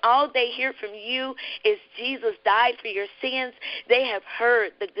 If all they hear from you is Jesus died for your sins, they have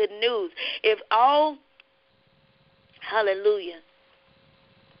heard the good news. If all, hallelujah,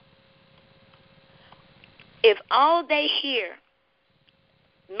 if all they hear,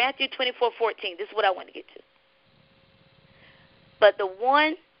 Matthew 24:14, this is what I want to get to. But the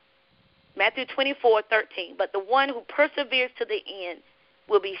one, Matthew 24:13, but the one who perseveres to the end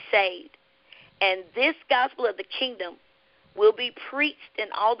will be saved. And this gospel of the kingdom will be preached in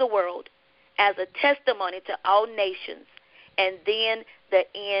all the world as a testimony to all nations, and then the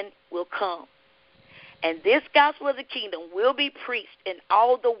end will come. And this gospel of the kingdom will be preached in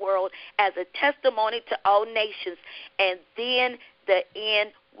all the world as a testimony to all nations, and then the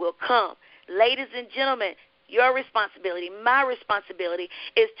end will come. Ladies and gentlemen, your responsibility, my responsibility,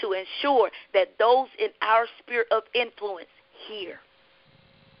 is to ensure that those in our sphere of influence hear.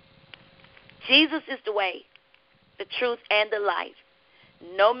 Jesus is the way, the truth, and the life.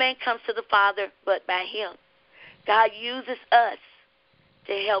 No man comes to the Father but by him. God uses us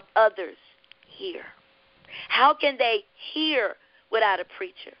to help others hear. How can they hear without a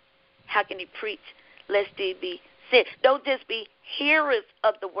preacher? How can he preach lest they be sent? Don't just be hearers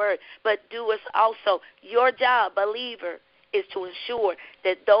of the word, but doers also. Your job, believer, is to ensure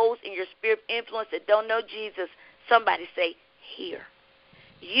that those in your sphere of influence that don't know Jesus, somebody say, hear.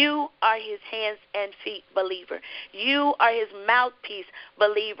 You are his hands and feet, believer. You are his mouthpiece,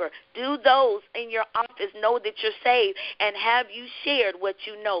 believer. Do those in your office know that you're saved, and have you shared what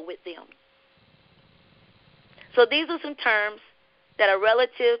you know with them? So these are some terms that are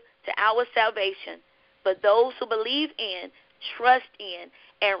relative to our salvation, but those who believe in, trust in,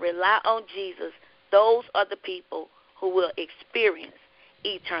 and rely on Jesus, those are the people who will experience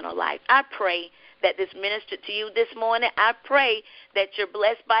eternal life. I pray that this ministered to you this morning. I pray that you're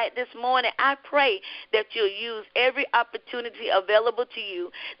blessed by it this morning. I pray that you'll use every opportunity available to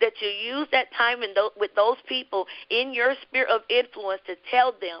you, that you'll use that time with those people in your sphere of influence to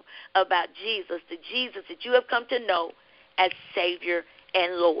tell them about Jesus, the Jesus that you have come to know as Savior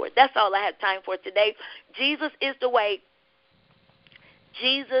and Lord. That's all I have time for today. Jesus is the way.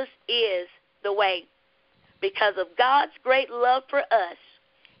 Jesus is the way. Because of God's great love for us,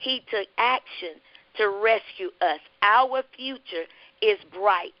 he took action to rescue us. Our future is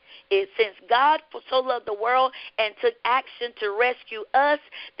bright. Since God so loved the world and took action to rescue us,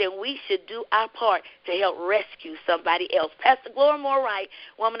 then we should do our part to help rescue somebody else. Pastor Gloria Moore Wright,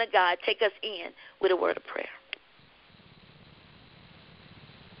 woman of God, take us in with a word of prayer.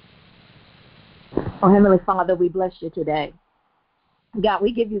 Oh, Heavenly Father, we bless you today. God,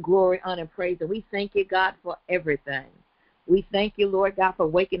 we give you glory, honor, and praise, and we thank you, God, for everything. We thank you, Lord God, for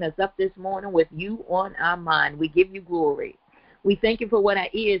waking us up this morning with you on our mind. We give you glory. We thank you for what our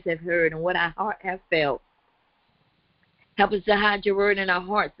ears have heard and what our heart have felt. Help us to hide your word in our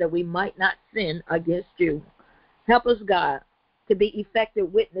hearts that we might not sin against you. Help us, God, to be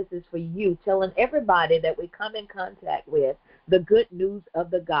effective witnesses for you, telling everybody that we come in contact with the good news of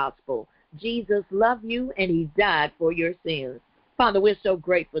the gospel. Jesus loved you, and he died for your sins. Father, we're so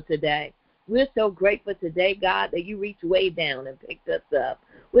grateful today. We're so grateful today, God, that you reached way down and picked us up.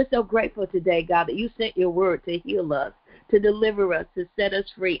 We're so grateful today, God, that you sent your word to heal us, to deliver us, to set us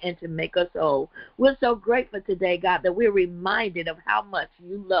free, and to make us whole. We're so grateful today, God, that we're reminded of how much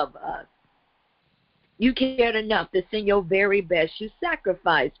you love us. You cared enough to send your very best. You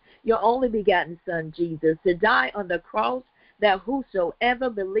sacrificed your only begotten Son, Jesus, to die on the cross, that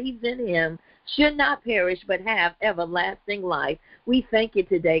whosoever believes in him should not perish but have everlasting life. We thank you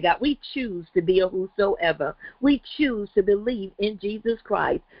today, God. We choose to be a whosoever. We choose to believe in Jesus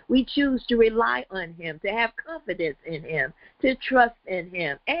Christ. We choose to rely on him, to have confidence in him, to trust in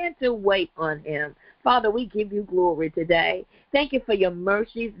him, and to wait on him. Father, we give you glory today. Thank you for your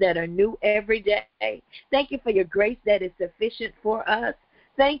mercies that are new every day. Thank you for your grace that is sufficient for us.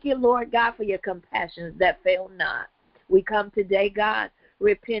 Thank you, Lord God, for your compassions that fail not. We come today, God,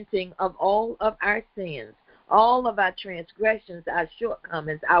 repenting of all of our sins, all of our transgressions, our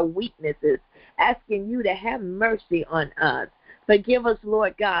shortcomings, our weaknesses, asking you to have mercy on us. Forgive us,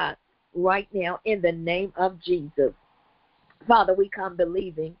 Lord God, right now in the name of Jesus. Father, we come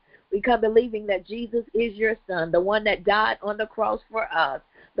believing. We come believing that Jesus is your Son, the one that died on the cross for us,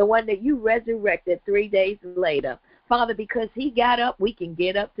 the one that you resurrected 3 days later. Father, because he got up, we can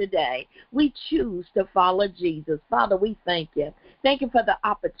get up today. We choose to follow Jesus. Father, we thank you. Thank you for the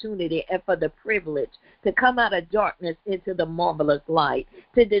opportunity and for the privilege to come out of darkness into the marvelous light,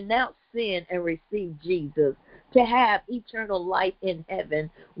 to denounce sin and receive Jesus, to have eternal life in heaven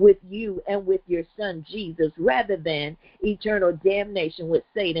with you and with your Son, Jesus, rather than eternal damnation with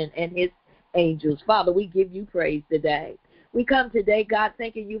Satan and his angels. Father, we give you praise today. We come today, God,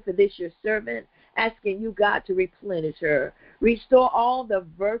 thanking you for this, your servant, asking you, God, to replenish her. Restore all the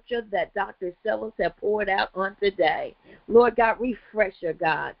virtue that Dr. Sellers have poured out on today. Lord God, refresh her,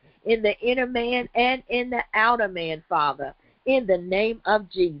 God, in the inner man and in the outer man, Father, in the name of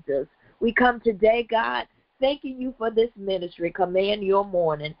Jesus. We come today, God, thanking you for this ministry, Command Your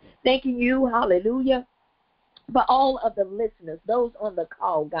Morning. Thanking you, hallelujah, for all of the listeners, those on the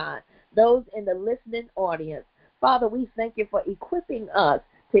call, God, those in the listening audience. Father, we thank you for equipping us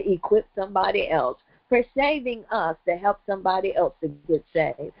to equip somebody else, for saving us to help somebody else to get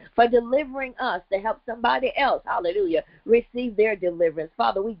saved, for delivering us to help somebody else, hallelujah, receive their deliverance.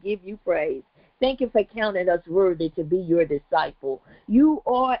 Father, we give you praise. Thank you for counting us worthy to be your disciple. You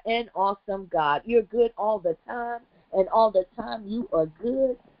are an awesome God. You're good all the time, and all the time you are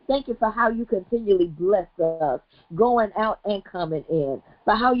good. Thank you for how you continually bless us, going out and coming in,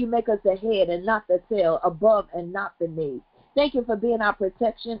 for how you make us the head and not the tail, above and not beneath. Thank you for being our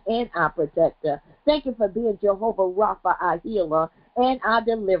protection and our protector. Thank you for being Jehovah Rapha, our healer and our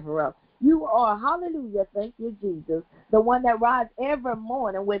deliverer. You are, hallelujah, thank you, Jesus, the one that rides every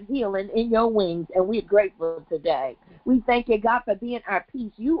morning with healing in your wings, and we're grateful today. We thank you, God, for being our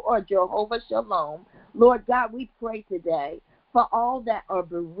peace. You are Jehovah Shalom. Lord God, we pray today for all that are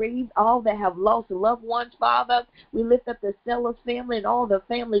bereaved, all that have lost loved ones, Father. We lift up the Sellers family and all the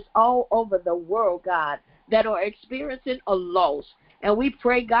families all over the world, God, that are experiencing a loss. And we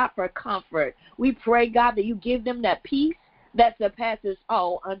pray, God, for comfort. We pray, God, that you give them that peace that surpasses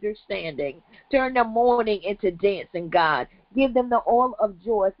all understanding. Turn their mourning into dancing, God. Give them the oil of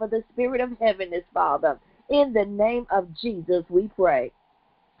joy for the spirit of heaviness, Father. In the name of Jesus, we pray.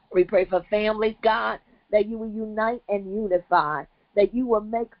 We pray for families, God, that you will unite and unify, that you will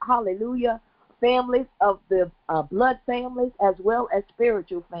make, hallelujah, families of the blood families as well as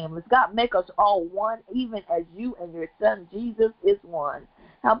spiritual families. God, make us all one, even as you and your Son Jesus is one.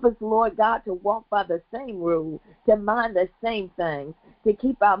 Help us, Lord God, to walk by the same rule, to mind the same things, to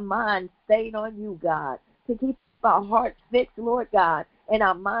keep our minds stayed on you, God, to keep our hearts fixed, Lord God, and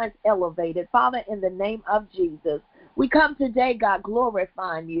our minds elevated. Father, in the name of Jesus, we come today, God,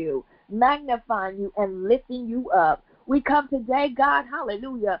 glorifying you, magnifying you, and lifting you up. We come today, God,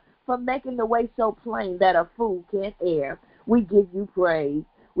 hallelujah, for making the way so plain that a fool can't err. We give you praise.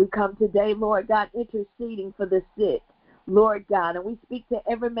 We come today, Lord God, interceding for the sick, Lord God, and we speak to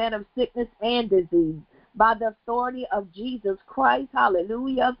every man of sickness and disease. By the authority of Jesus Christ,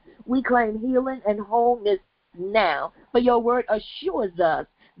 hallelujah, we claim healing and wholeness now. For your word assures us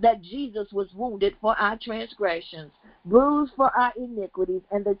that Jesus was wounded for our transgressions, bruised for our iniquities,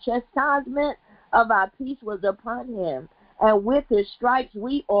 and the chastisement of our peace was upon him. And with his stripes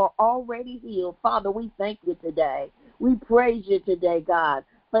we are already healed. Father, we thank you today. We praise you today, God,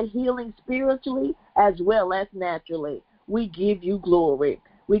 for healing spiritually as well as naturally. We give you glory.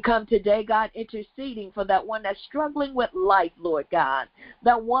 We come today, God, interceding for that one that's struggling with life, Lord God.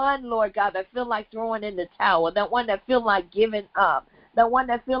 That one, Lord God, that feel like throwing in the towel. That one that feel like giving up. That one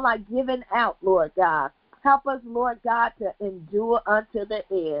that feel like giving out, Lord God. Help us, Lord God, to endure unto the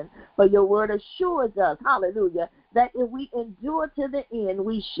end. For your word assures us, hallelujah, that if we endure to the end,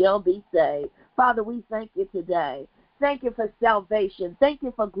 we shall be saved. Father, we thank you today. Thank you for salvation. Thank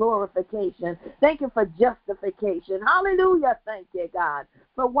you for glorification. Thank you for justification. Hallelujah. Thank you, God,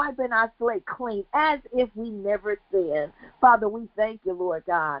 for wiping our slate clean as if we never sinned. Father, we thank you, Lord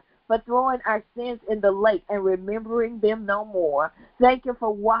God, for throwing our sins in the lake and remembering them no more. Thank you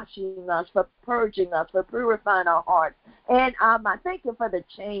for washing us, for purging us, for purifying our hearts and our mind. Thank you for the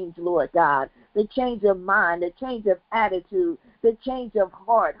change, Lord God, the change of mind, the change of attitude, the change of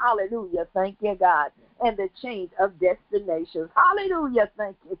heart. Hallelujah. Thank you, God. And the change of destinations. Hallelujah.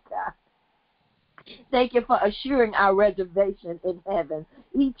 Thank you, God. Thank you for assuring our reservation in heaven,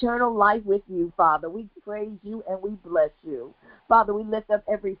 eternal life with you, Father. We praise you and we bless you. Father, we lift up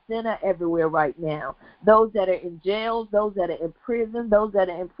every sinner everywhere right now, those that are in jails, those that are in prison, those that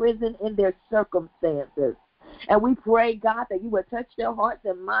are in prison in their circumstances. And we pray, God, that you would touch their hearts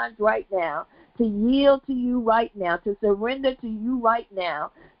and minds right now, to yield to you right now, to surrender to you right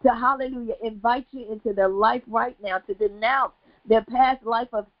now, to, hallelujah, invite you into their life right now, to denounce their past life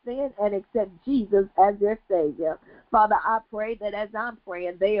of sin and accept Jesus as their Savior. Father, I pray that as I'm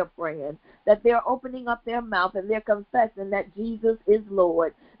praying, they are praying, that they're opening up their mouth and they're confessing that Jesus is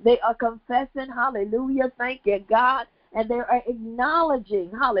Lord. They are confessing, hallelujah, thank you, God, and they are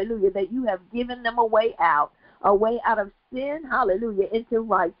acknowledging, hallelujah, that you have given them a way out of sin, hallelujah, into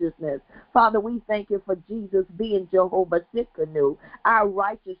righteousness. Father, we thank you for Jesus being Jehovah Tsidkenu, our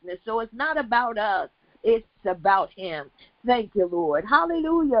righteousness. So it's not about us. It's about him. Thank you, Lord.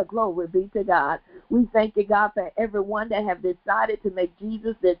 Hallelujah. Glory be to God. We thank you, God, for everyone that have decided to make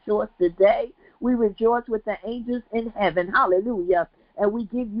Jesus their choice today. We rejoice with the angels in heaven. Hallelujah. And we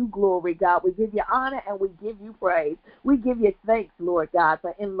give you glory, God. We give you honor and we give you praise. We give you thanks, Lord God,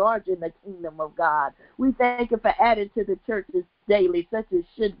 for enlarging the kingdom of God. We thank you for adding to the churches daily, such as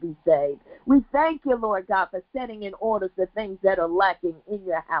should be saved. We thank you, Lord God, for setting in order the things that are lacking in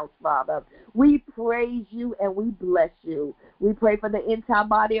your house, Father. We praise you and we bless you. We pray for the entire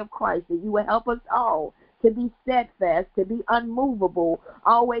body of Christ, that you will help us all to be steadfast, to be unmovable,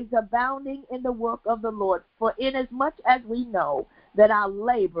 always abounding in the work of the Lord. For inasmuch as we know that our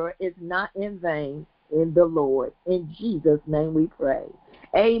labor is not in vain in the Lord. In Jesus' name we pray.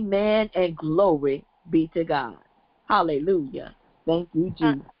 Amen and glory be to God. Hallelujah. Thank you,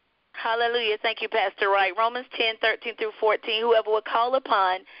 Jesus. Hallelujah. Thank you, Pastor Wright. Romans 10:13 through 14. Whoever will call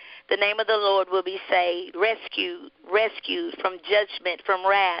upon the name of the Lord will be saved, rescued from judgment, from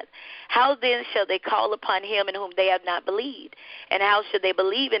wrath. How then shall they call upon him in whom they have not believed? And how shall they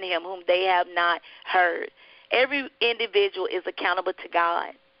believe in him whom they have not heard? Every individual is accountable to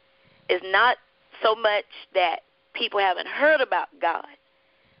God. It's not so much that people haven't heard about God,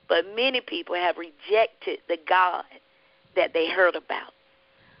 but many people have rejected the God that they heard about.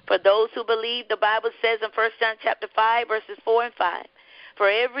 For those who believe, the Bible says in 1 John chapter 5, verses 4 and 5, for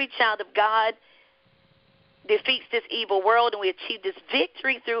every child of God defeats this evil world, and we achieve this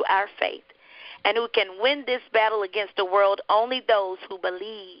victory through our faith. And who can win this battle against the world? Only those who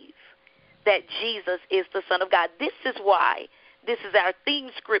believe that Jesus is the Son of God. This is why this is our theme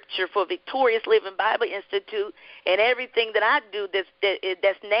scripture for Victorious Living Bible Institute and everything that I do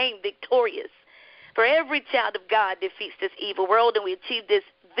that's named Victorious. For every child of God defeats this evil world, and we achieve this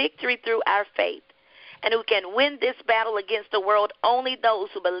victory through our faith. And who can win this battle against the world? Only those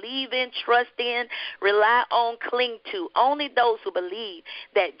who believe in, trust in, rely on, cling to. Only those who believe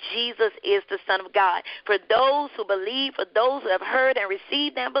that Jesus is the Son of God. For those who believe, for those who have heard and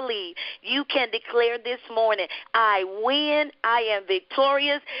received and believe, you can declare this morning, I win, I am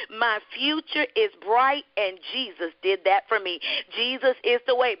victorious, my future is bright, and Jesus did that for me. Jesus is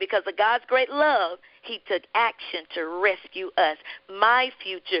the way. Because of God's great love, he took action to rescue us. My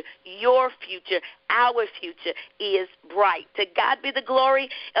future, your future, our future is bright. To God be the glory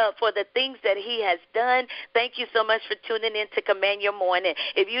for the things that he has done. Thank you so much for tuning in to Command Your Morning.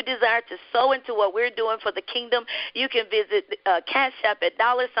 If you desire to sow into what we're doing for the kingdom, you can visit Cash App at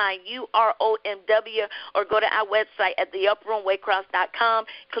 $UROMW or go to our website at theupperroomwaycross.com.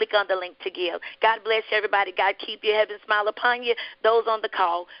 Click on the link to give. God bless you, everybody. God keep you. Heaven smile upon you. Those on the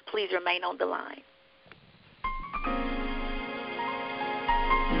call, please remain on the line.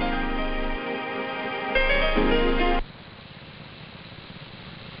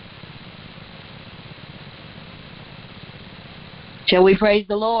 Shall we praise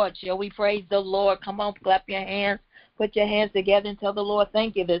the Lord? Shall we praise the Lord? Come on, clap your hands. Put your hands together and tell the Lord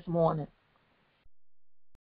thank you this morning.